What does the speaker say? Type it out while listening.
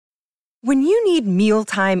When you need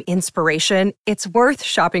mealtime inspiration, it's worth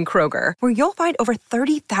shopping Kroger, where you'll find over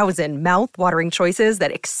 30,000 mouth-watering choices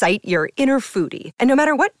that excite your inner foodie. And no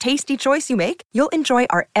matter what tasty choice you make, you'll enjoy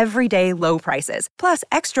our everyday low prices, plus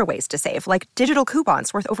extra ways to save, like digital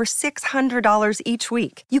coupons worth over $600 each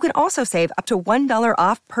week. You can also save up to $1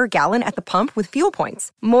 off per gallon at the pump with fuel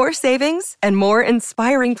points. More savings and more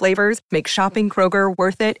inspiring flavors make shopping Kroger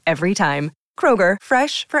worth it every time. Kroger,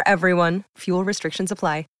 fresh for everyone. Fuel restrictions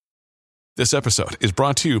apply. This episode is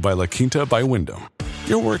brought to you by La Quinta by Wyndham.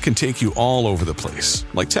 Your work can take you all over the place,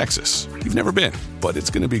 like Texas. You've never been, but it's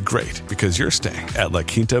going to be great because you're staying at La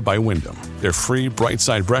Quinta by Wyndham. Their free Bright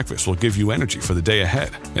Side breakfast will give you energy for the day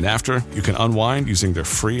ahead. And after, you can unwind using their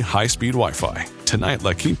free high-speed Wi-Fi. Tonight,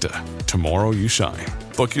 La Quinta. Tomorrow, you shine.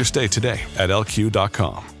 Book your stay today at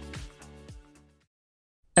LQ.com.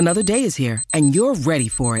 Another day is here, and you're ready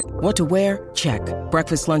for it. What to wear? Check.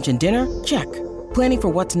 Breakfast, lunch, and dinner? Check. Planning for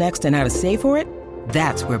what's next and how to save for it?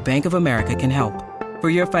 That's where Bank of America can help. For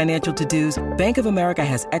your financial to-dos, Bank of America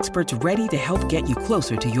has experts ready to help get you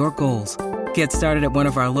closer to your goals. Get started at one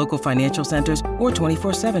of our local financial centers or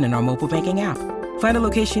 24/7 in our mobile banking app. Find a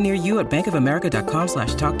location near you at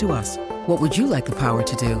bankofamerica.com/talktous. What would you like the power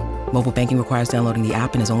to do? Mobile banking requires downloading the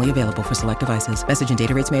app and is only available for select devices. Message and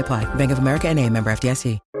data rates may apply. Bank of America N.A., member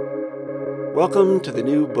FDIC. Welcome to the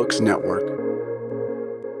New Books Network.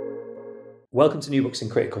 Welcome to New Books in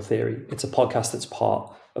Critical Theory. It's a podcast that's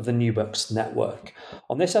part of the New Books Network.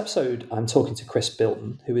 On this episode, I'm talking to Chris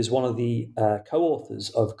Bilton, who is one of the co-authors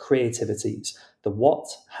of Creativities, the what,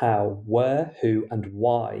 how, where, who, and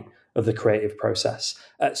why of the creative process.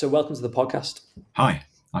 So welcome to the podcast. Hi,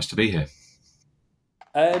 nice to be here.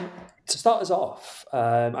 To start us off,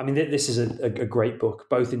 this is a great book,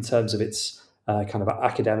 both in terms of its kind of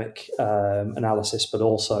academic analysis, but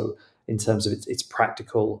also in terms of its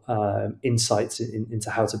practical insights into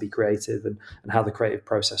how to be creative and how the creative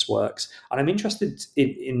process works. And I'm interested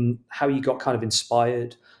in how you got kind of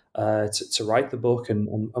inspired to write the book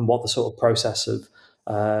and what the sort of process of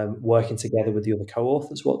working together with the other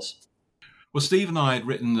co-authors was. Well, Steve and I had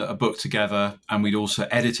written a book together, and we'd also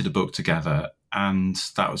edited a book together. And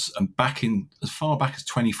that was as far back as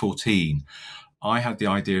 2014. I had the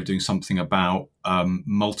idea of doing something about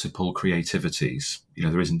multiple creativities. You know,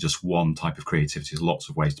 there isn't just one type of creativity. There's lots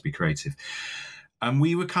of ways to be creative. And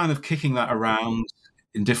we were kind of kicking that around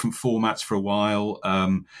in different formats for a while.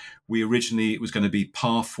 It was going to be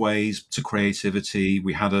pathways to creativity.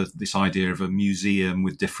 We had this idea of a museum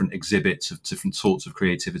with different exhibits of different sorts of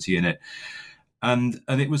creativity in it. And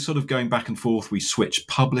it was sort of going back and forth. We switched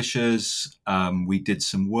publishers. We did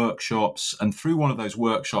some workshops. And through one of those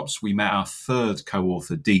workshops, we met our third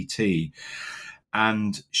co-author, DT.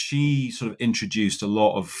 And she sort of introduced a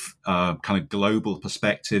lot of kind of global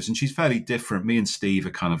perspectives. And she's fairly different. Me and Steve are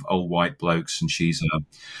kind of old white blokes. And she's,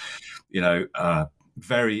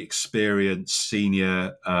 very experienced,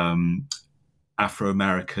 senior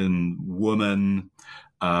Afro-American woman.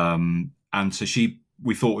 And so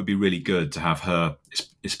we thought it would be really good to have her,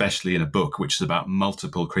 especially in a book which is about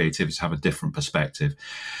multiple creativities, have a different perspective.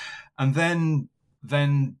 And then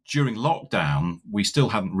during lockdown, we still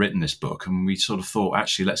hadn't written this book, and we sort of thought,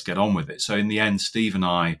 actually, let's get on with it. So in the end, Steve and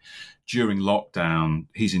I, during lockdown,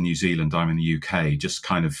 he's in New Zealand, I'm in the UK, just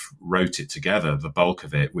kind of wrote it together, the bulk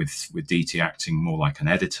of it, with DT acting more like an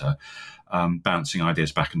editor, bouncing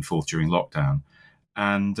ideas back and forth during lockdown.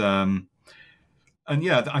 And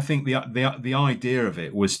yeah, I think the idea of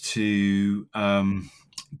it was to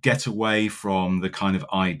get away from the kind of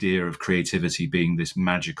idea of creativity being this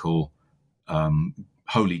magical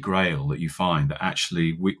holy grail that you find, that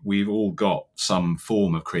actually we've all got some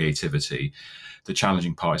form of creativity. The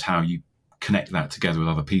challenging part is how you connect that together with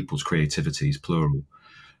other people's creativities, plural.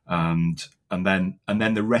 And then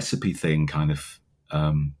the recipe thing kind of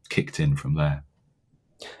kicked in from there.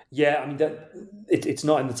 Yeah, I mean, it's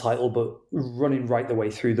not in the title, but running right the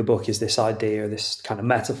way through the book is this idea, this kind of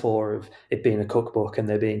metaphor of it being a cookbook and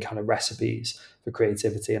there being kind of recipes for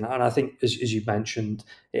creativity. And I think, as you mentioned,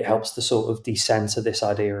 it helps to sort of decenter this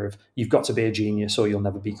idea of you've got to be a genius or you'll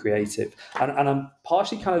never be creative. And I'm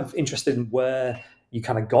partially kind of interested in where you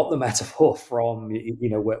kind of got the metaphor from,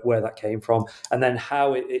 where that came from, and then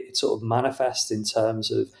how it sort of manifests in terms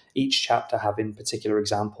of each chapter having particular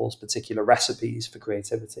examples, particular recipes for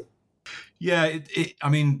creativity. Yeah,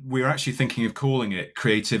 we were actually thinking of calling it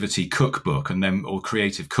Creativity Cookbook or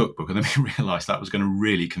Creative Cookbook, and then we realised that was going to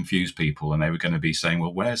really confuse people, and they were going to be saying,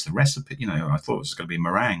 well, where's the recipe? I thought it was going to be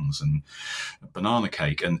meringues and banana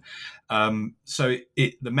cake. And so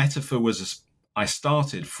the metaphor was, I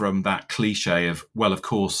started from that cliche of, well, of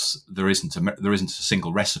course, there isn't a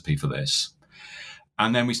single recipe for this.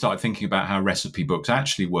 And then we started thinking about how recipe books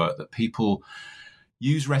actually work, that people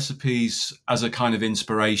use recipes as a kind of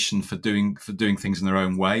inspiration for doing things in their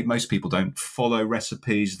own way. Most people don't follow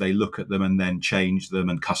recipes. They look at them and then change them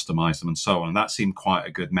and customize them and so on. And that seemed quite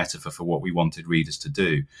a good metaphor for what we wanted readers to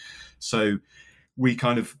do. So we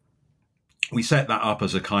set that up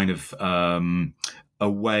as a kind of a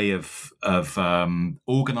way of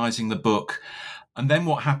organizing the book. And then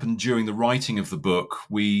what happened during the writing of the book,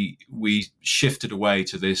 we shifted away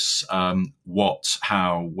to this what,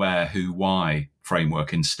 how, where, who, why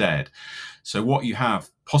framework instead. So what you have,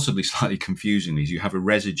 possibly slightly confusingly, is you have a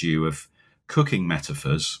residue of cooking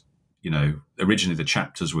metaphors. Originally the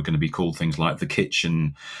chapters were going to be called things like the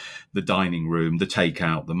kitchen, the dining room, the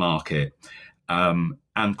takeout, the market.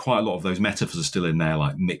 And quite a lot of those metaphors are still in there,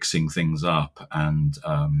 like mixing things up and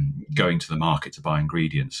going to the market to buy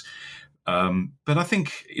ingredients. But I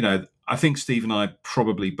think Steve and I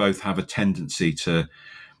probably both have a tendency to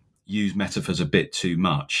use metaphors a bit too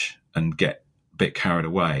much and get a bit carried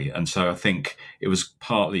away. And so I think it was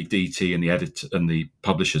partly DT and the editor and the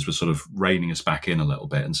publishers were sort of reining us back in a little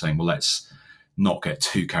bit and saying, well, let's not get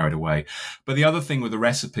too carried away. But the other thing with the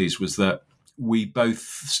recipes was that we both,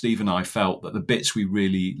 Steve and I, felt that the bits we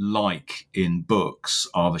really like in books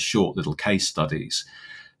are the short little case studies.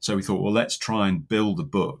 So we thought, well, let's try and build a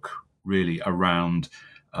book really around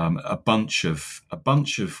a bunch of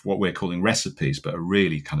what we're calling recipes, but are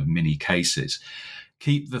really kind of mini cases.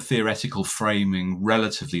 Keep the theoretical framing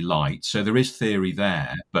relatively light. So there is theory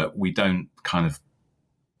there, but we don't kind of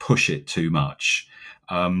push it too much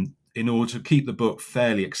in order to keep the book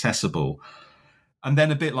fairly accessible. And then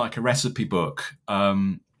a bit like a recipe book,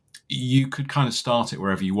 you could kind of start it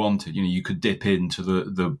wherever you wanted. You could dip into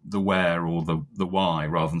the where or the why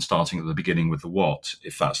rather than starting at the beginning with the what,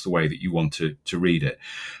 if that's the way that you want to read it.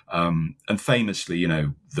 And famously,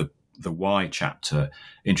 the why chapter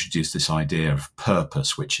introduced this idea of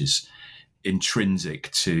purpose, which is intrinsic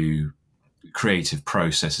to creative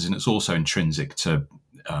processes, and it's also intrinsic to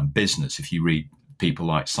business. If you read people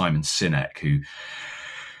like Simon Sinek,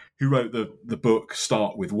 who wrote the book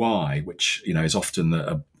Start With Why, which is often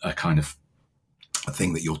a kind of a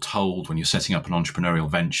thing that you're told when you're setting up an entrepreneurial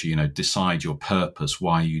venture. Decide your purpose.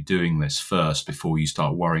 Why are you doing this first before you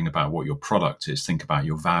start worrying about what your product is? Think about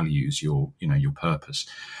your values, your purpose.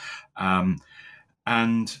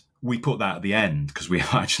 And we put that at the end because we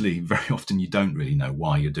actually very often you don't really know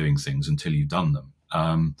why you're doing things until you've done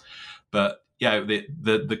them. But yeah,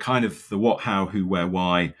 the kind of the what, how, who, where,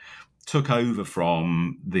 why took over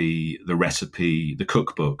from the recipe, the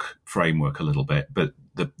cookbook framework a little bit, but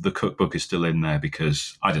the cookbook is still in there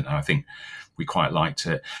because, I don't know, I think we quite liked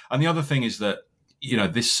it. And the other thing is that,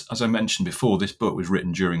 this, as I mentioned before, this book was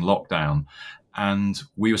written during lockdown and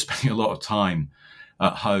we were spending a lot of time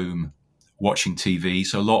at home watching TV.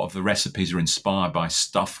 So a lot of the recipes are inspired by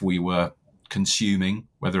stuff we were consuming,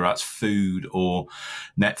 whether that's food or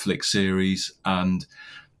Netflix series. And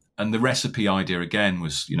the recipe idea again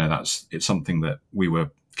was, it's something that we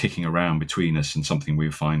were kicking around between us and something we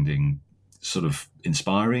were finding sort of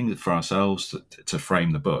inspiring for ourselves to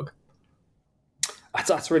frame the book.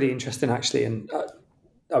 That's really interesting, actually. And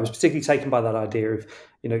I was particularly taken by that idea of,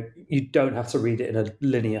 you don't have to read it in a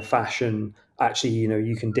linear fashion. Actually,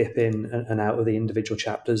 you can dip in and out of the individual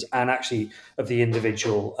chapters and actually of the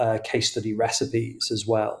individual case study recipes as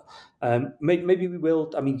well. Maybe we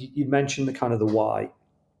will. I mean, you mentioned the kind of the why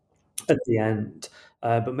at the end,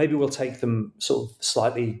 but maybe we'll take them sort of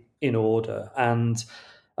slightly in order. And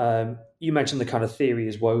you mentioned the kind of theory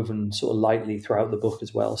is woven sort of lightly throughout the book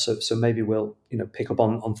as well. So maybe we'll pick up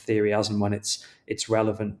on theory as and when it's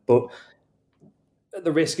relevant. But at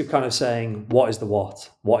the risk of kind of saying what is the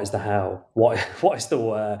what is the how, what is the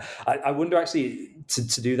where, I wonder actually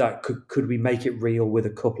to do that, could we make it real with a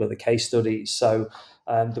couple of the case studies? So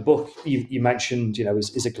the book you mentioned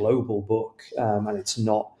is a global book, and it's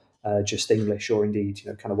not just English or indeed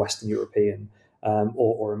kind of Western European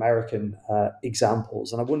or American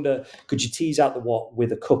examples. And I wonder, could you tease out the what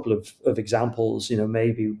with a couple of examples?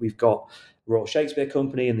 Maybe we've got Royal Shakespeare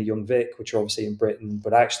Company and the Young Vic, which are obviously in Britain,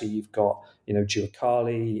 but actually you've got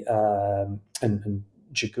Juakali and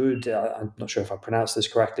Jagud. I'm not sure if I pronounced this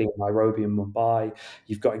correctly. Nairobi and Mumbai.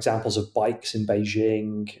 You've got examples of bikes in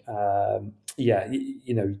Beijing.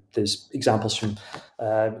 There's examples from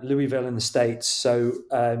Louisville in the States. So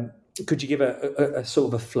could you give a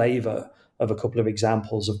sort of a flavour of a couple of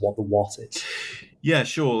examples of what the what is? Yeah,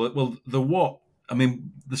 sure. Well, the what, I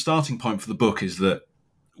mean, the starting point for the book is that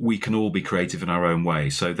we can all be creative in our own way.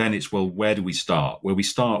 So then it's, well, where do we start? Well, we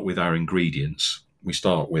start with our ingredients. We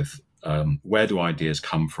start with where do ideas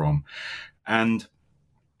come from? And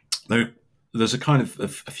there are there's a kind of a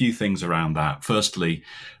few things around that. Firstly,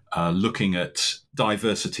 looking at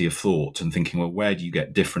diversity of thought and thinking, well, where do you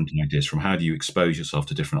get different ideas from? How do you expose yourself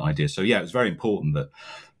to different ideas? So, yeah, it was very important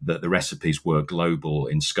that the recipes were global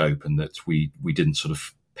in scope and that we didn't sort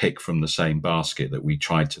of pick from the same basket, that we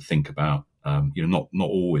tried to think about, not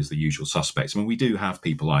always the usual suspects. I mean, we do have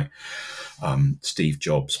people like Steve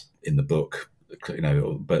Jobs in the book,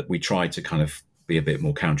 but we tried to kind of be a bit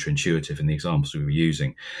more counterintuitive in the examples we were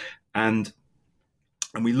using. And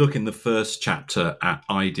we look in the first chapter at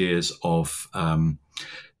ideas of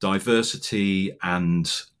diversity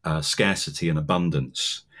and scarcity and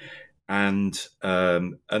abundance. And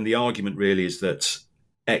the argument really is that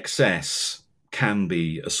excess can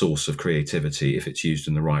be a source of creativity if it's used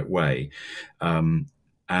in the right way.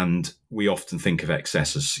 And we often think of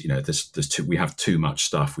excess as, we have too much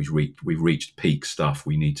stuff. We've reached peak stuff.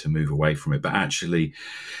 We need to move away from it. But actually,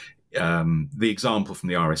 the example from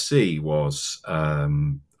the RSC was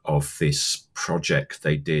of this project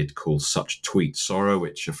they did called Such Tweet Sorrow,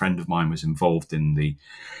 which a friend of mine was involved in the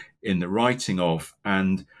writing of.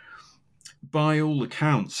 And by all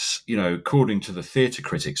accounts, according to the theatre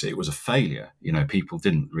critics, it was a failure. People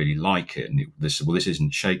didn't really like it, and this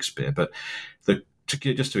isn't Shakespeare. But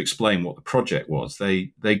just to explain what the project was,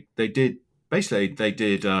 they did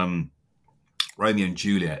Romeo and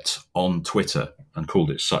Juliet on Twitter and called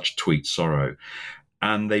it Such Tweet Sorrow,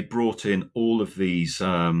 and they brought in all of these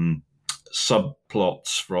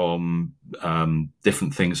subplots from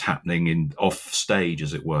different things happening off stage,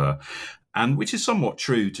 as it were. And which is somewhat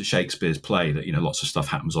true to Shakespeare's play, that lots of stuff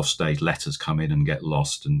happens off stage, letters come in and get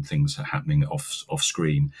lost, and things are happening off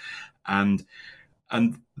screen, and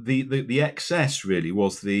the excess really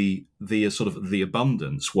was the sort of the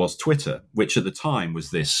abundance was Twitter, which at the time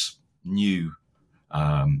was this new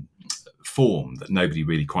form that nobody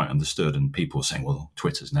really quite understood, and people were saying, well,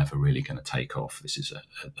 Twitter's never really going to take off. This is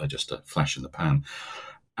just a flash in the pan,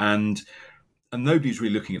 and nobody's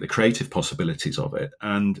really looking at the creative possibilities of it.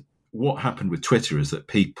 And what happened with Twitter is that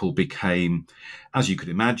people became, as you could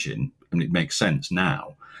imagine, and it makes sense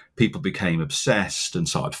now, people became obsessed and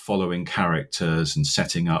started following characters and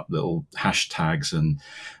setting up little hashtags and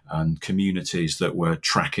communities that were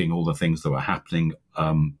tracking all the things that were happening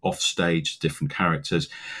off stage, different characters.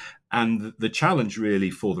 And the challenge really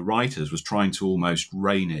for the writers was trying to almost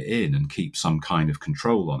rein it in and keep some kind of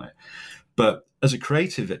control on it. But as a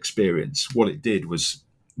creative experience, what it did was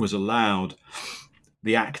allowed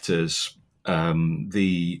the actors,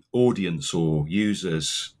 the audience or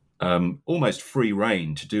users, almost free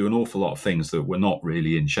rein to do an awful lot of things that were not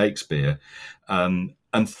really in Shakespeare. And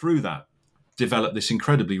through that, develop this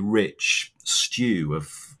incredibly rich stew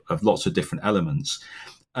of lots of different elements.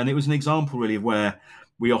 And it was an example really of where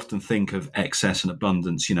we often think of excess and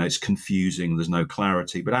abundance, it's confusing, there's no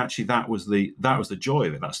clarity, but actually that was the joy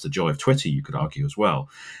of it. That's the joy of Twitter, you could argue as well,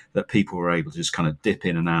 that people were able to just kind of dip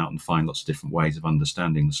in and out and find lots of different ways of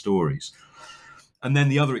understanding the stories. And then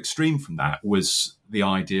the other extreme from that was the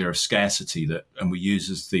idea of scarcity and we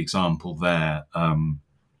use as the example there,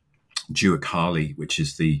 Jua Kali, which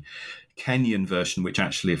is the Kenyan version, which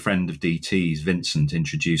actually a friend of DT's, Vincent,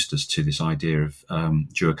 introduced us to this idea of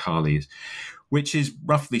Jua Kali, which is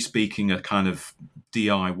roughly speaking a kind of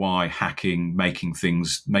DIY hacking, making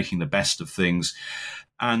the best of things,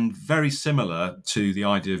 and very similar to the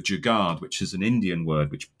idea of jugaad, which is an Indian word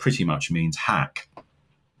which pretty much means hack.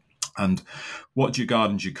 And what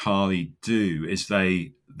jugaad and Jukali do is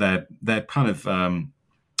they're kind of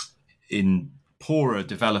in poorer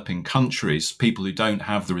developing countries, people who don't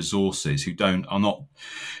have the resources, are not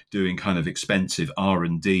doing kind of expensive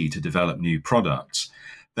R&D to develop new products.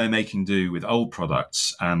 They're making do with old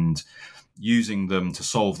products and using them to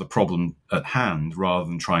solve the problem at hand rather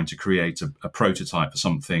than trying to create a prototype for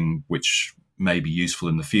something which may be useful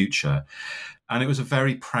in the future. And it was a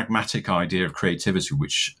very pragmatic idea of creativity,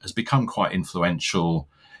 which has become quite influential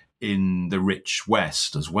in the rich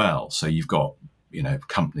West as well. So you've got,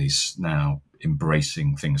 companies now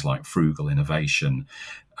embracing things like frugal innovation.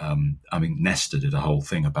 Nesta did a whole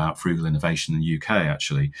thing about frugal innovation in the UK,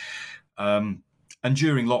 actually. And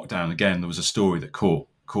during lockdown, again, there was a story that caught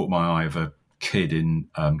my eye of a kid in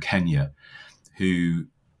Kenya who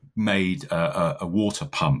made a water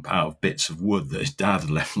pump out of bits of wood that his dad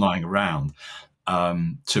had left lying around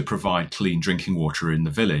to provide clean drinking water in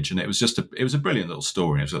the village. And it was a brilliant little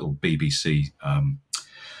story. It was a little BBC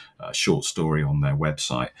short story on their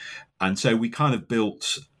website. And so we kind of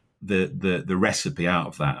built the recipe out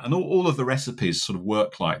of that. And all of the recipes sort of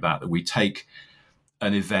work like that we take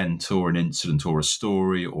an event or an incident or a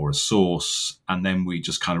story or a source, and then we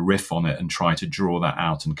just kind of riff on it and try to draw that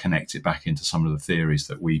out and connect it back into some of the theories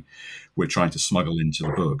that we're trying to smuggle into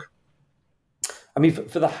the book. I mean,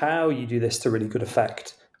 for the how, you do this to really good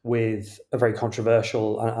effect with a very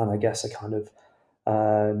controversial and I guess a kind of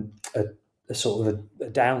a sort of a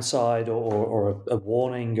downside or a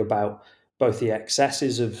warning about both the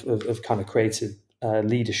excesses of kind of creative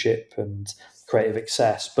leadership and creative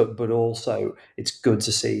excess, but also it's good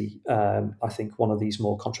to see, I think, one of these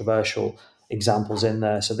more controversial examples in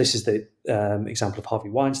there. So this is the example of Harvey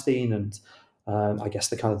Weinstein and I guess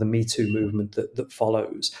the kind of the Me Too movement that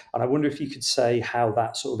follows. And I wonder if you could say how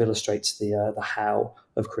that sort of illustrates the how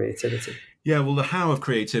of creativity. Yeah, well, the how of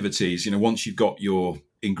creativity is, once you've got your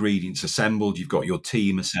ingredients assembled, you've got your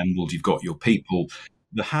team assembled, you've got your people.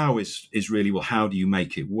 The how is really, well, how do you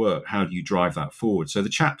make it work? How do you drive that forward? So the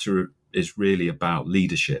chapter is really about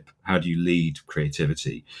leadership. How do you lead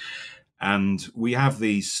creativity? And we have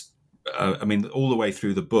these, all the way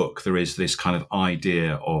through the book, there is this kind of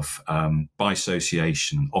idea of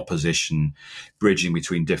bisociation, opposition, bridging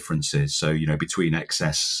between differences. So, between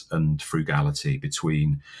excess and frugality,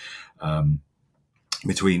 between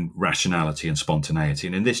rationality and spontaneity.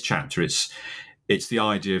 And in this chapter, it's the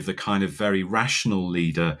idea of the kind of very rational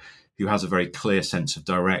leader who has a very clear sense of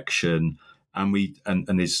direction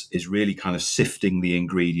and is really kind of sifting the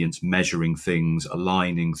ingredients, measuring things,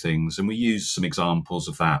 aligning things. And we use some examples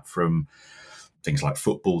of that from things like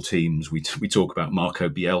football teams. We talk about Marco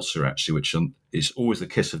Bielsa, actually, which is always the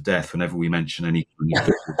kiss of death whenever we mention any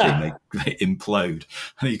football team. They implode.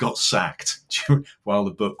 And he got sacked while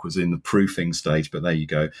the book was in the proofing stage, but there you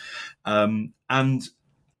go.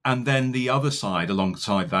 And then the other side,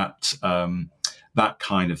 alongside that, that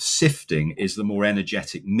kind of sifting, is the more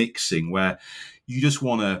energetic mixing, where you just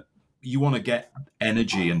want to get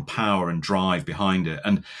energy and power and drive behind it.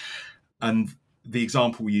 And the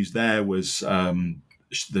example we used there was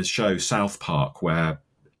the show South Park, where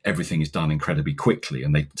everything is done incredibly quickly,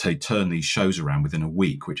 and they turn these shows around within a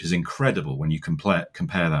week, which is incredible when you compare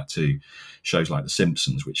that to shows like The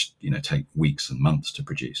Simpsons, which take weeks and months to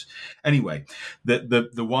produce. Anyway,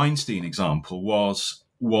 the Weinstein example was,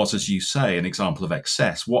 as you say, an example of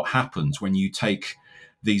excess. What happens when you take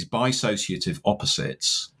these bisociative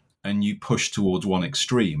opposites and you push towards one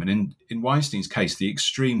extreme? And in Weinstein's case, the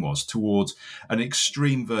extreme was towards an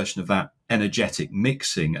extreme version of that energetic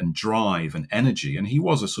mixing and drive and energy. And he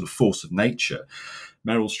was a sort of force of nature.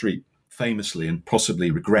 Meryl Streep famously and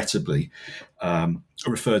possibly regrettably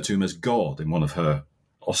referred to him as God in one of her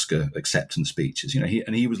Oscar acceptance speeches.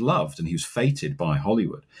 He was loved and he was feted by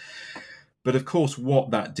Hollywood. But of course, what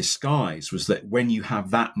that disguised was that when you have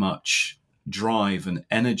that much drive and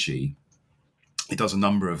energy, it has a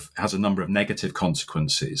number of negative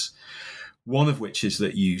consequences. One of which is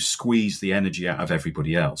that you squeeze the energy out of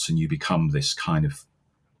everybody else, and you become this kind of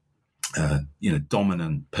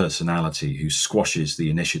dominant personality who squashes the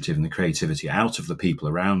initiative and the creativity out of the people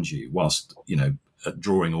around you, whilst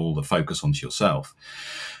drawing all the focus onto yourself.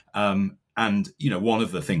 And one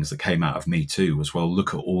of the things that came out of Me Too was, well,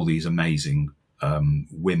 look at all these amazing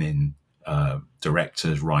women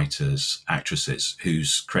directors, writers, actresses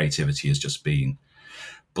whose creativity has just been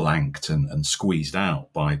blanked and squeezed out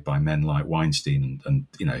by men like Weinstein. And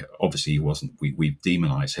obviously he wasn't. We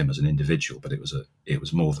demonise him as an individual, but it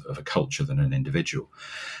was more of a culture than an individual.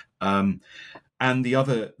 And the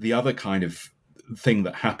other kind of thing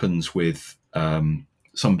that happens with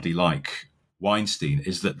somebody like Weinstein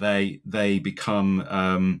is that they become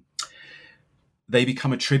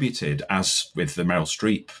attributed, as with the Meryl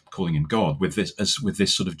Streep calling him God, with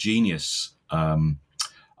this sort of genius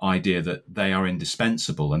idea that they are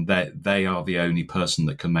indispensable and they are the only person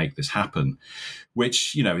that can make this happen,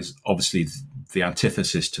 which is obviously the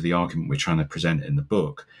antithesis to the argument we're trying to present in the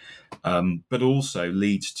book, but also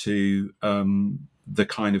leads to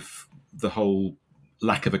the whole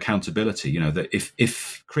lack of accountability. That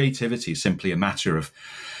if creativity is simply a matter of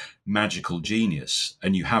magical genius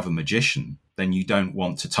and you have a magician, then you don't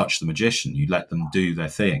want to touch the magician. You let them do their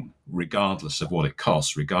thing, regardless of what it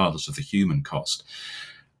costs, regardless of the human cost.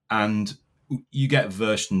 And you get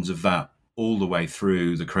versions of that all the way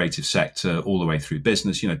through the creative sector, all the way through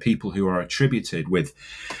business, people who are attributed with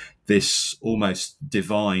this almost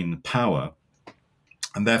divine power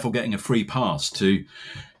and therefore getting a free pass to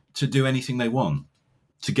do anything they want,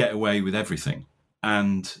 to get away with everything.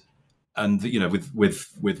 And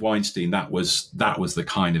with Weinstein, that was the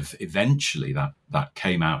kind of, eventually that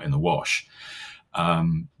came out in the wash.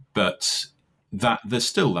 But that there's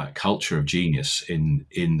still that culture of genius in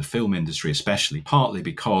the film industry, especially, partly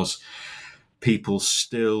because people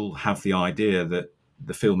still have the idea that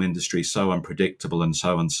the film industry is so unpredictable and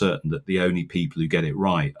so uncertain that the only people who get it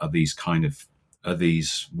right are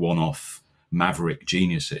these one-off maverick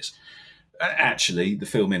geniuses. Actually, the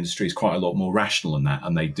film industry is quite a lot more rational than that,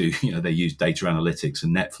 and they use data analytics,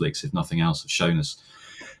 and Netflix, if nothing else, have shown us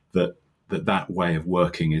that way of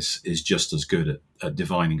working is just as good at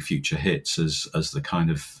divining future hits as the kind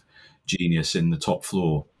of genius in the top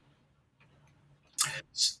floor.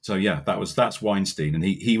 So yeah, that's Weinstein, and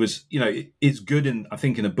he was, it's good I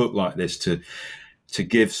think in a book like this to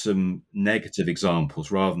give some negative examples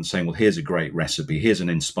rather than saying, well, here's a great recipe, here's an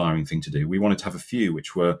inspiring thing to do. We wanted to have a few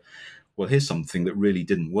which were, well, here's something that really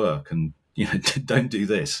didn't work, and don't do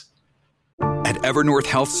this. At Evernorth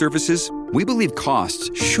Health Services, we believe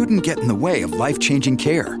costs shouldn't get in the way of life-changing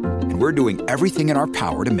care, and we're doing everything in our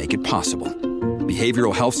power to make it possible.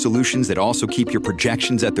 Behavioral health solutions that also keep your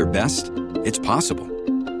projections at their best? It's possible.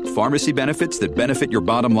 Pharmacy benefits that benefit your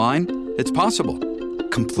bottom line? It's possible.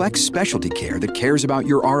 Complex specialty care that cares about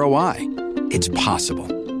your ROI? It's possible.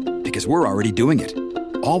 Because we're already doing it.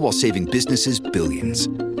 All while saving businesses billions.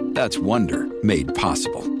 That's Wonder made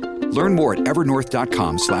possible. Learn more at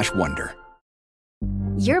evernorth.com/wonder.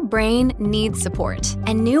 Your brain needs support,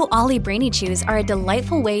 and new Ollie Brainy Chews are a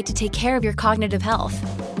delightful way to take care of your cognitive health.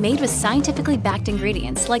 Made with scientifically backed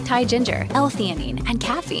ingredients like Thai ginger, L-theanine, and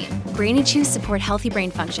caffeine, Brainy Chews support healthy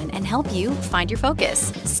brain function and help you find your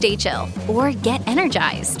focus, stay chill, or get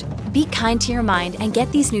energized. Be kind to your mind and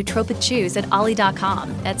get these nootropic chews at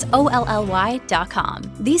ollie.com. That's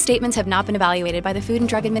OLLY.com. These statements have not been evaluated by the Food and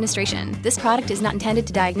Drug Administration. This product is not intended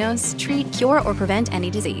to diagnose, treat, cure, or prevent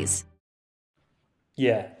any disease.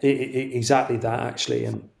 Yeah, exactly that, actually.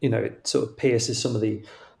 And, it sort of pierces some of the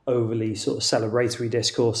overly sort of celebratory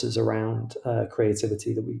discourses around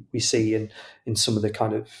creativity that we see in some of the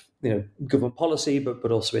kind of, government policy,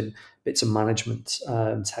 but also in bits of management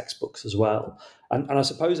textbooks as well. And I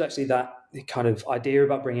suppose actually that kind of idea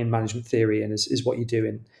about bringing management theory in is what you do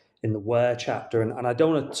in the Where chapter. And I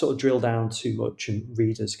don't want to sort of drill down too much, and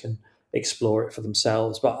readers can explore it for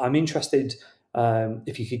themselves. But I'm interested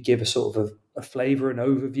if you could give a sort of a flavour and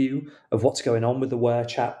overview of what's going on with the Where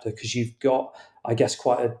chapter, because you've got, I guess,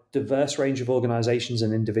 quite a diverse range of organisations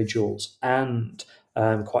and individuals, and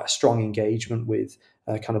quite a strong engagement with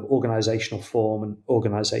kind of organisational form and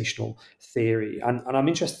organisational theory. And I'm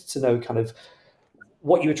interested to know kind of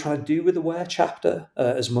what you were trying to do with the Where chapter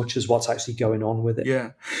as much as what's actually going on with it.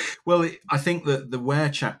 Yeah. Well, I think that the Where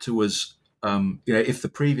chapter was, if the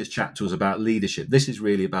previous chapter was about leadership, this is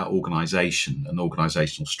really about organisation and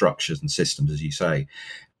organisational structures and systems, as you say.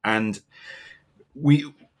 And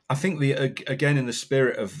I think again, in the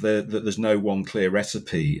spirit of that there's no one clear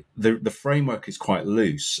recipe, the framework is quite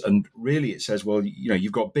loose, and really it says, well,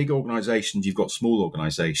 you've got big organisations, you've got small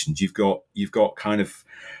organisations, you've got kind of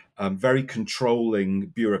very controlling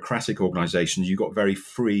bureaucratic organisations, you've got very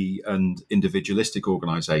free and individualistic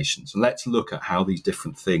organisations, and let's look at how these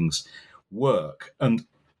different things work. And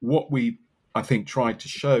what we, I think, tried to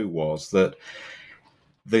show was that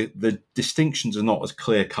the distinctions are not as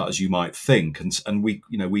clear cut as you might think, and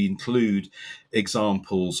we include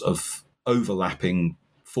examples of overlapping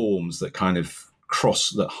forms that kind of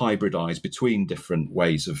that hybridize between different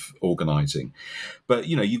ways of organizing. But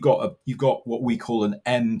you've got what we call an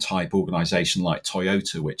M-type organization like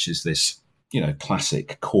Toyota, which is this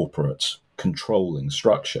classic corporate controlling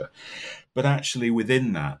structure. But actually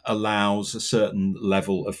within that allows a certain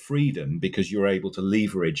level of freedom, because you're able to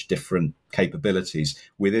leverage different capabilities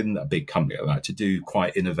within a big company like that to do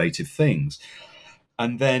quite innovative things.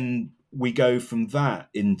 And then we go from that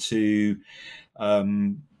into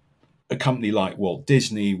a company like Walt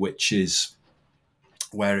Disney, which is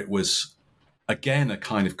where it was, again, a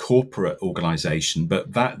kind of corporate organization,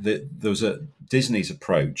 but there was Disney's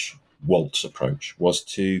approach, Walt's approach, was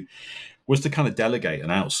to kind of delegate and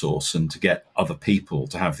outsource and to get other people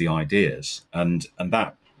to have the ideas. And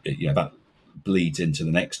that bleeds into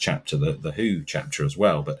the next chapter, the Who chapter as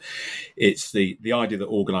well. But it's the idea that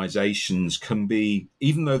organizations can be,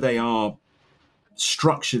 even though they are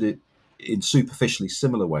structured in superficially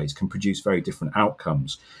similar ways, can produce very different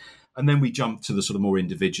outcomes. And then we jump to the sort of more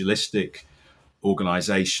individualistic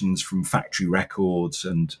organizations from Factory Records,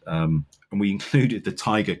 and we included the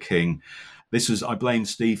Tiger King. I blame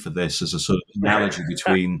Steve for this as a sort of analogy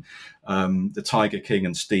between the Tiger King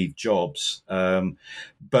and Steve Jobs,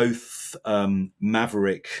 both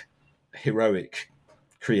maverick, heroic,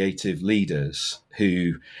 creative leaders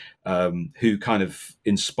who kind of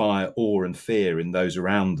inspire awe and fear in those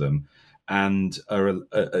around them, and are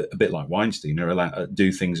a bit like Weinstein, are allowed to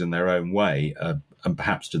do things in their own way,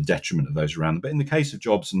 perhaps to the detriment of those around them. But in the case of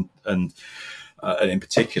Jobs and in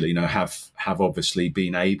particular, have obviously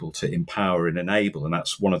been able to empower and enable, and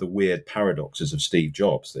that's one of the weird paradoxes of Steve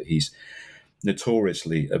Jobs, that he's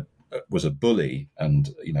notoriously was a bully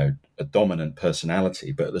and a dominant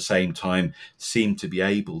personality, but at the same time seemed to be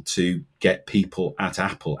able to get people at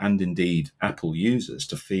Apple, and indeed Apple users,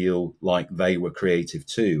 to feel like they were creative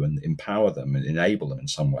too, and empower them and enable them in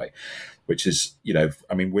some way, which is,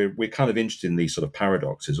 we're kind of interested in these sort of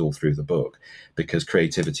paradoxes all through the book, because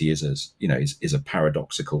creativity is a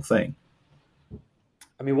paradoxical thing.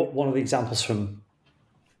 I mean, one of the examples from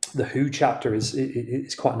the Who chapter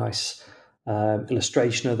is quite a nice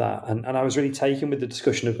illustration of that, and I was really taken with the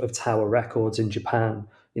discussion of Tower Records in Japan.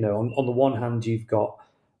 On the one hand, you've got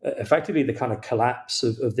effectively the kind of collapse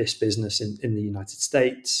of this business in the United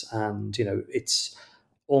States, and it's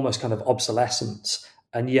almost kind of obsolescence,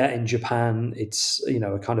 and yet in Japan it's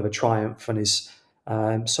a kind of a triumph, and is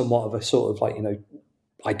somewhat of a sort of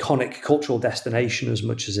iconic cultural destination as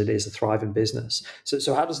much as it is a thriving business.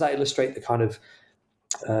 So how does that illustrate the kind of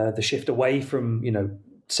the shift away from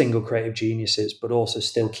single creative geniuses, but also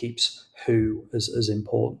still keeps Who as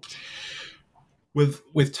important?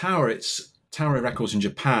 With Tower, it's Tower Records in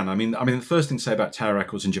Japan. I mean, the first thing to say about Tower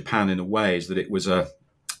Records in Japan, in a way, is that there was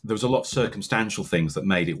a lot of circumstantial things that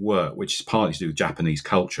made it work, which is partly to do with Japanese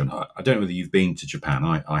culture. And I don't know whether you've been to Japan.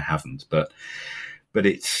 I haven't, but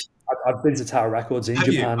it's. I've been to Tower Records in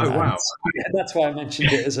Japan. Oh, wow. That's why I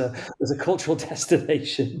mentioned it as a cultural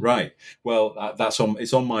destination. Right. Well,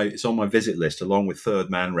 it's on my visit list, along with Third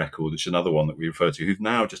Man Records, which is another one that we refer to, who've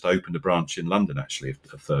now just opened a branch in London, actually,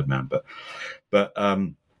 of Third Man. But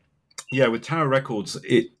with Tower Records,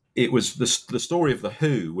 it was the story of the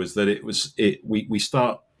Who was that we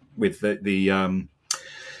start with the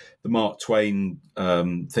Mark Twain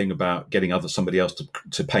thing about getting somebody else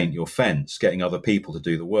to paint your fence, getting other people to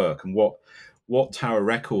do the work. And what Tower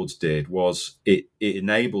Records did was it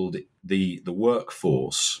enabled the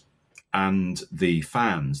workforce and the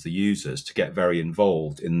fans, the users, to get very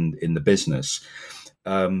involved in the business.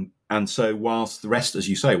 And so whilst the rest, as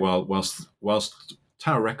you say, whilst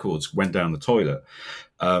Tower Records went down the toilet,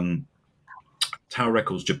 Tower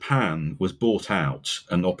Records Japan was bought out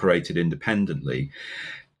and operated independently,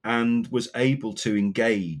 and was able to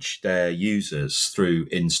engage their users through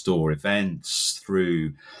in-store events,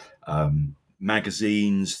 through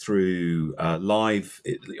magazines, through live,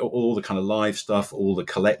 all the kind of live stuff, all the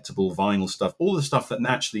collectible vinyl stuff, all the stuff that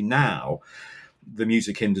naturally now the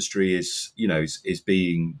music industry is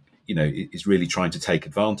being, is really trying to take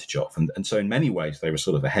advantage of. And so in many ways they were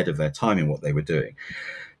sort of ahead of their time in what they were doing.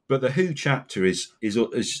 But the Who chapter is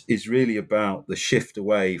really about the shift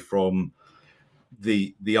away from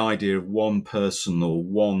the idea of one person or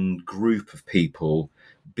one group of people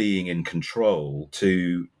being in control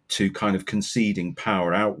to kind of conceding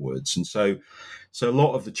power outwards. And so a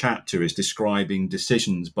lot of the chapter is describing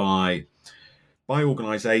decisions by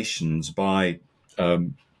organizations, by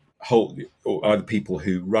either people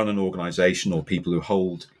who run an organization or people who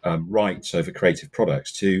hold rights over creative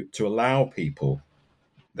products to allow people,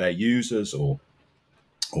 their users or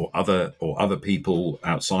other people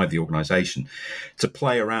outside the organization, to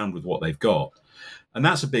play around with what they've got. And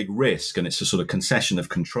that's a big risk, and it's a sort of concession of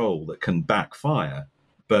control that can backfire.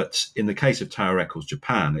 But in the case of Tower Records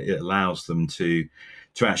Japan, it allows them to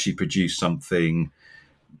actually produce something,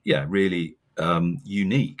 really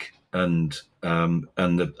unique, and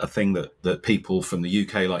a thing that people from the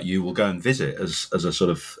UK like you will go and visit as a sort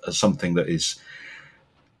of as something that is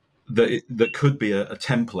that could be a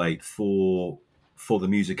template for the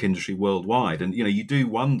music industry worldwide. And you do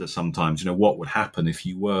wonder sometimes, what would happen if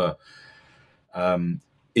you were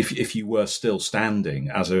if you were still standing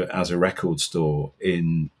as a record store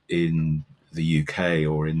in the UK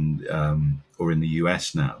or in the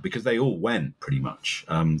US now, because they all went pretty much.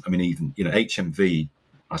 Even HMV,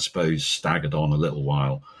 I suppose, staggered on a little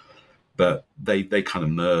while, but they kind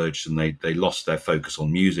of merged, and they lost their focus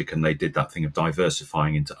on music, and they did that thing of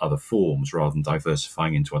diversifying into other forms rather than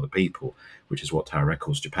diversifying into other people, which is what Tower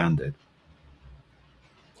Records Japan did.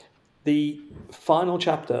 The final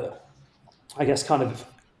chapter, I guess, kind of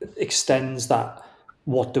extends that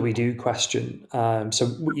what do we do question.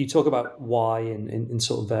 So you talk about why in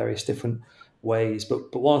sort of various different ways,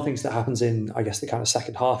 but one of the things that happens in, I guess, the kind of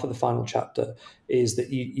second half of the final chapter is that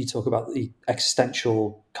you talk about the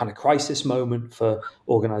existential kind of crisis moment for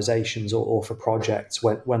organizations or for projects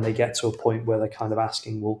when they get to a point where they're kind of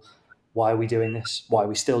asking, well, why are we doing this? Why are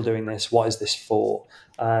we still doing this? What is this for?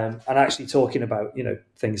 And actually talking about,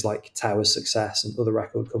 things like Tower's success and other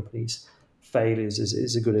record companies' failures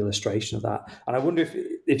is a good illustration of that. And I wonder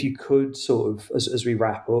if if you could sort of, as we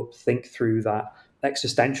wrap up, think through that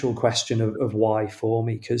existential question of why for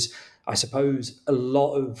me, because I suppose a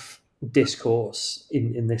lot of discourse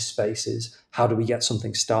in this space is how do we get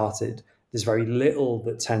something started? There's very little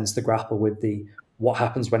that tends to grapple with the what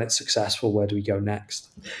happens when it's successful, where do we go next?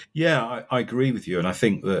 Yeah, I agree with you, and I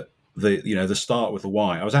think that the start with the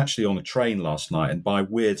why. I was actually on a train last night, and by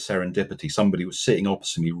weird serendipity, somebody was sitting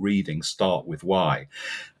opposite me reading "Start with Why,"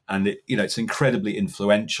 and it's an incredibly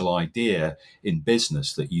influential idea in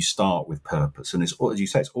business that you start with purpose. And it's, as you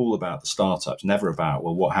say, it's all about the startups, never about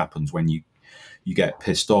what happens when you get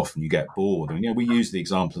pissed off and you get bored. And we use the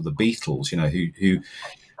example of the Beatles, who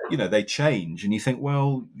they change, and you think,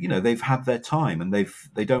 well, they've had their time, and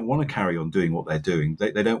they don't want to carry on doing what they're doing.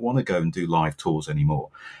 They don't want to go and do live tours anymore.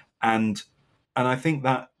 And I think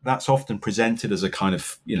that that's often presented as a kind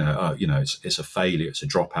of, it's a failure, it's a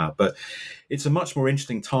dropout. But it's a much more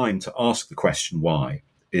interesting time to ask the question why,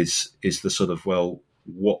 is the sort of, well,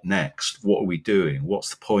 what next? What are we doing?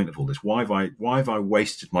 What's the point of all this? Why have I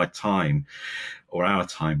wasted my time or our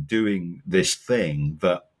time doing this thing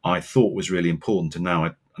that I thought was really important, and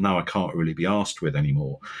now I can't really be asked with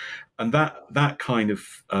anymore? And that kind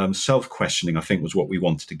of self-questioning, I think, was what we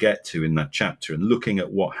wanted to get to in that chapter, and looking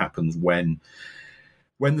at what happens when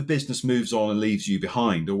the business moves on and leaves you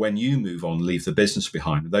behind, or when you move on and leave the business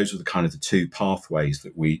behind. Those are the kind of the two pathways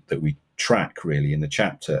that we track really in the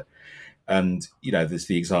chapter. And there's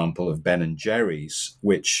the example of Ben and Jerry's,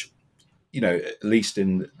 which at least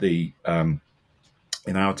in the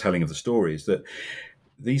in our telling of the story, is that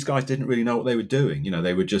these guys didn't really know what they were doing.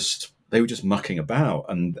 They were just mucking about,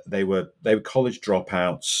 and they were college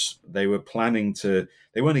dropouts. They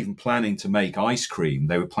weren't even planning to make ice cream.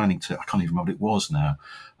 They were planning to, I can't even remember what it was now,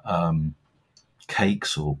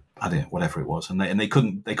 cakes, or I don't know, whatever it was. And they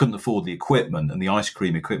couldn't afford the equipment, and the ice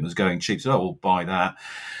cream equipment was going cheap. So, we'll buy that.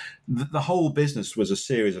 The whole business was a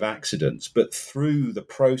series of accidents, but through the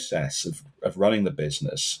process of running the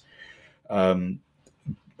business,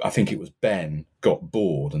 I think it was Ben got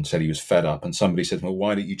bored and said he was fed up, and somebody said, well,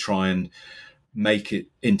 why don't you try and make it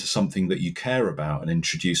into something that you care about and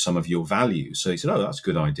introduce some of your values? So he said, oh, that's a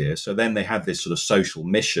good idea. So then they had this sort of social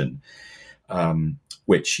mission,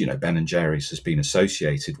 which, Ben and Jerry's has been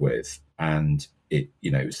associated with. And it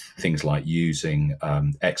was things like using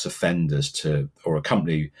ex-offenders or a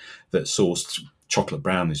company that sourced chocolate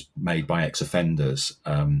brownies made by ex-offenders,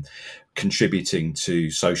 contributing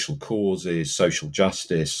to social causes, social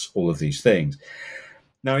justice, all of these things.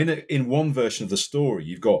 Now, in one version of the story,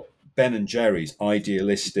 you've got Ben and Jerry's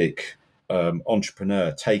idealistic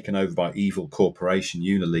entrepreneur taken over by evil corporation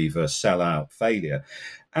Unilever, sellout, failure.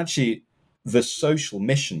 Actually, the social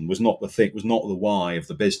mission was not the thing, was not the why of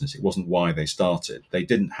the business. It wasn't why they started. They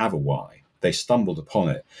didn't have a why. They stumbled upon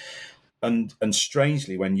it. And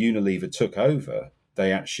strangely, when Unilever took over,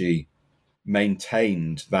 they actually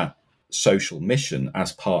maintained that social mission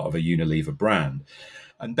as part of a Unilever brand.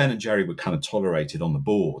 And Ben and Jerry were kind of tolerated on the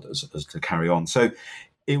board as to carry on. So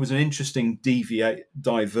it was an interesting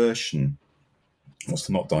diversion. What's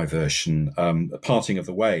not diversion? A parting of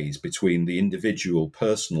the ways between the individual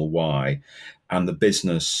personal why and the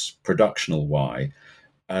business productional why,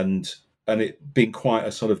 and it being quite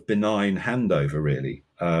a sort of benign handover, really,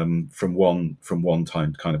 from one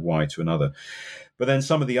time kind of why to another. But then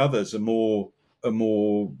some of the others are more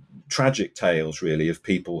tragic tales, really, of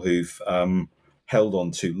people who've held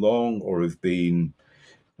on too long, or who've been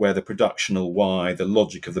where the productional why, the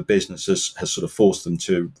logic of the business has sort of forced them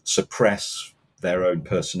to suppress their own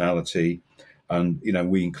personality. And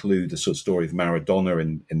we include the sort of story of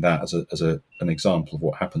Maradona in that as an example of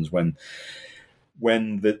what happens when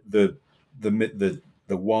the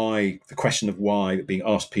why, the question of why being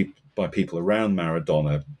asked by people around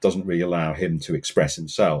Maradona doesn't really allow him to express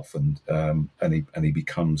himself, and he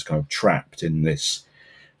becomes kind of trapped in this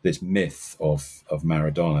myth of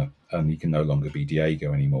Maradona, and he can no longer be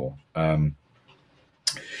Diego anymore. And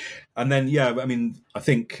then, I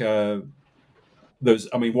think one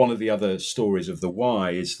of the other stories of the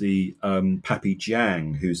why is the Papi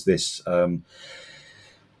Jiang, who's this.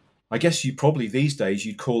 I guess you probably these days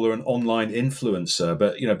you'd call her an online influencer,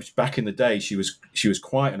 but back in the day she was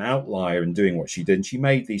quite an outlier in doing what she did. And she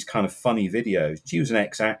made these kind of funny videos. She was an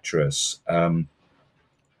ex-actress.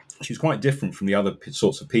 She was quite different from the other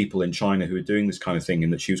sorts of people in China who were doing this kind of thing, in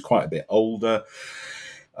that she was quite a bit older.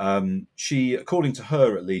 She, according to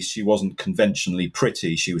her at least, she wasn't conventionally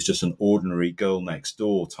pretty. She was just an ordinary girl next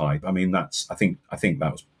door type. I mean, I think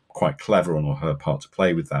that was quite clever on her part to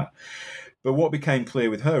play with that. But what became clear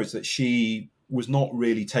with her is that she was not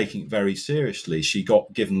really taking it very seriously. She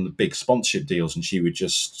got given the big sponsorship deals, and she would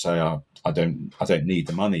just say, I don't need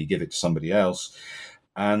the money, give it to somebody else.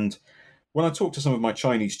 And when I talked to some of my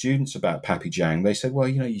Chinese students about Papi Jiang, they said, well,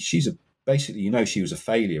 basically, she was a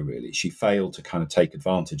failure, really. She failed to kind of take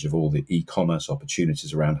advantage of all the e-commerce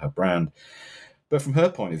opportunities around her brand. But from her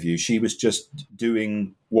point of view, she was just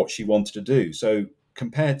doing what she wanted to do. So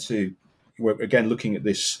compared to, again, looking at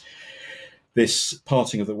this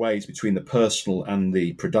parting of the ways between the personal and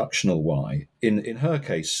the productional why, in her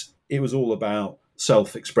case, it was all about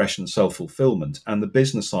self-expression, self-fulfillment, and the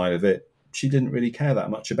business side of it, she didn't really care that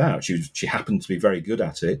much about. She happened to be very good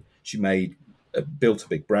at it. She built a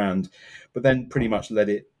big brand, but then pretty much let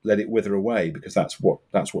it wither away, because that's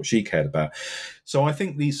what she cared about. So I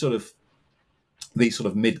think these sort of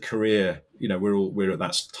mid-career, we're at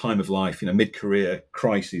that time of life, mid-career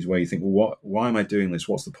crises where you think, well, why am I doing this?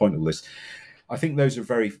 What's the point of this? I think those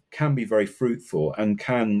can be very fruitful and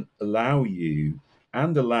can allow you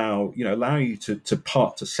to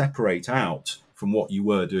separate out from what you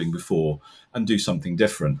were doing before and do something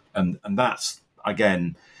different. And that's,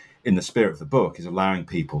 again, in the spirit of the book, is allowing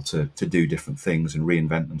people to do different things and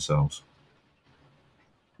reinvent themselves.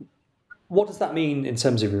 What does that mean in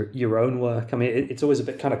terms of your own work? I mean, it's always a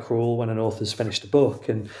bit kind of cruel when an author's finished a book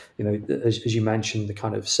and, as you mentioned, the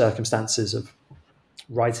kind of circumstances of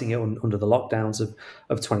writing it under the lockdowns of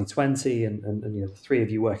 2020 and the three of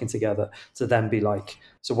you working together, to then be like,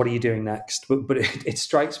 so what are you doing next? But it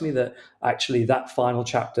strikes me that actually that final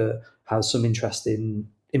chapter has some interesting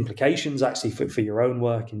implications actually for your own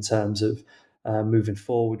work in terms of moving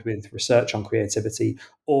forward with research on creativity,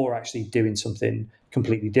 or actually doing something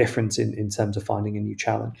completely different in terms of finding a new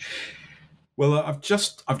challenge. Well, I've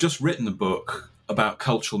just written a book about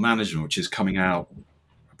cultural management, which is coming out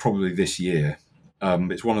probably this year.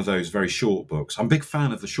 It's one of those very short books. I'm a big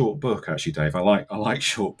fan of the short book, actually, Dave. I like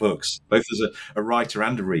short books, both as a writer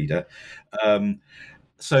and a reader.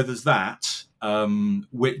 So there's that.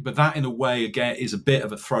 But that, in a way, again, is a bit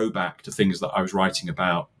of a throwback to things that I was writing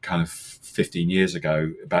about kind of 15 years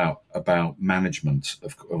ago about management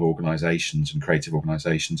of organisations and creative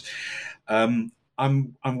organisations. I'm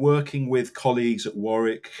working with colleagues at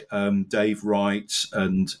Warwick, Dave Wright,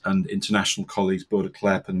 and international colleagues Boda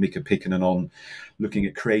Klepp and Mika Pikkanen on looking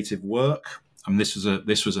at creative work. And this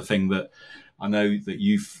was a thing that I know that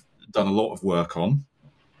you've done a lot of work on.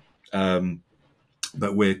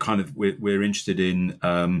 That we're interested in,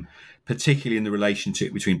 particularly in the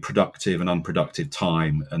relationship between productive and unproductive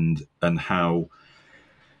time, and how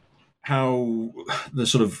the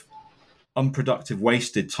sort of unproductive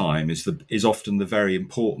wasted time is often the very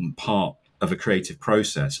important part of a creative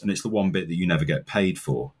process, and it's the one bit that you never get paid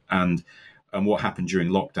for. And what happened during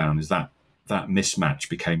lockdown is that mismatch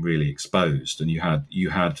became really exposed, and you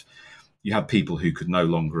had people who could no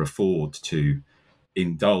longer afford to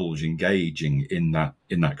engaging in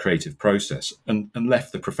that creative process and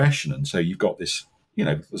left the profession. And so you've got this,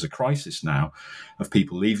 there's a crisis now of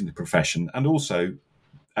people leaving the profession, and also,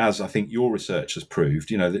 as I think your research has proved,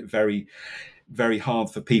 that very, very hard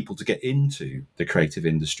for people to get into the creative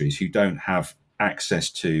industries who don't have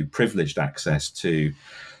privileged access to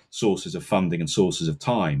sources of funding and sources of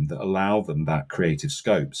time that allow them that creative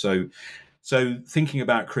scope. So thinking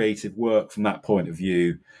about creative work from that point of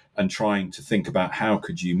view and trying to think about how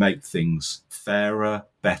could you make things fairer,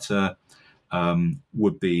 better,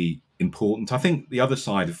 would be important. I think the other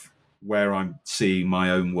side of where I'm seeing my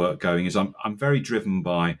own work going is I'm very driven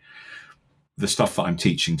by the stuff that I'm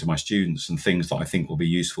teaching to my students and things that I think will be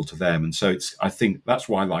useful to them. And so I think that's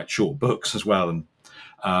why I like short books as well. And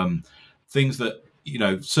things that,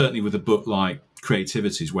 certainly with a book like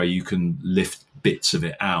Creativities, where you can lift bits of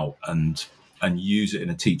it out and use it in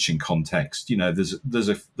a teaching context. There's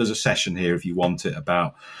a session here, if you want it,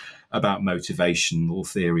 about motivational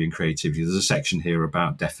theory and creativity. There's a section here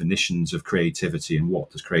about definitions of creativity and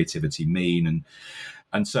what does creativity mean,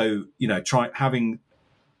 and so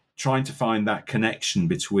trying to find that connection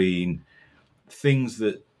between things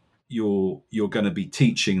that you're going to be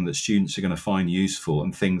teaching that students are going to find useful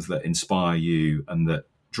and things that inspire you and that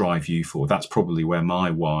drive you forward. That's probably where my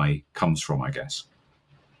why comes from, I guess.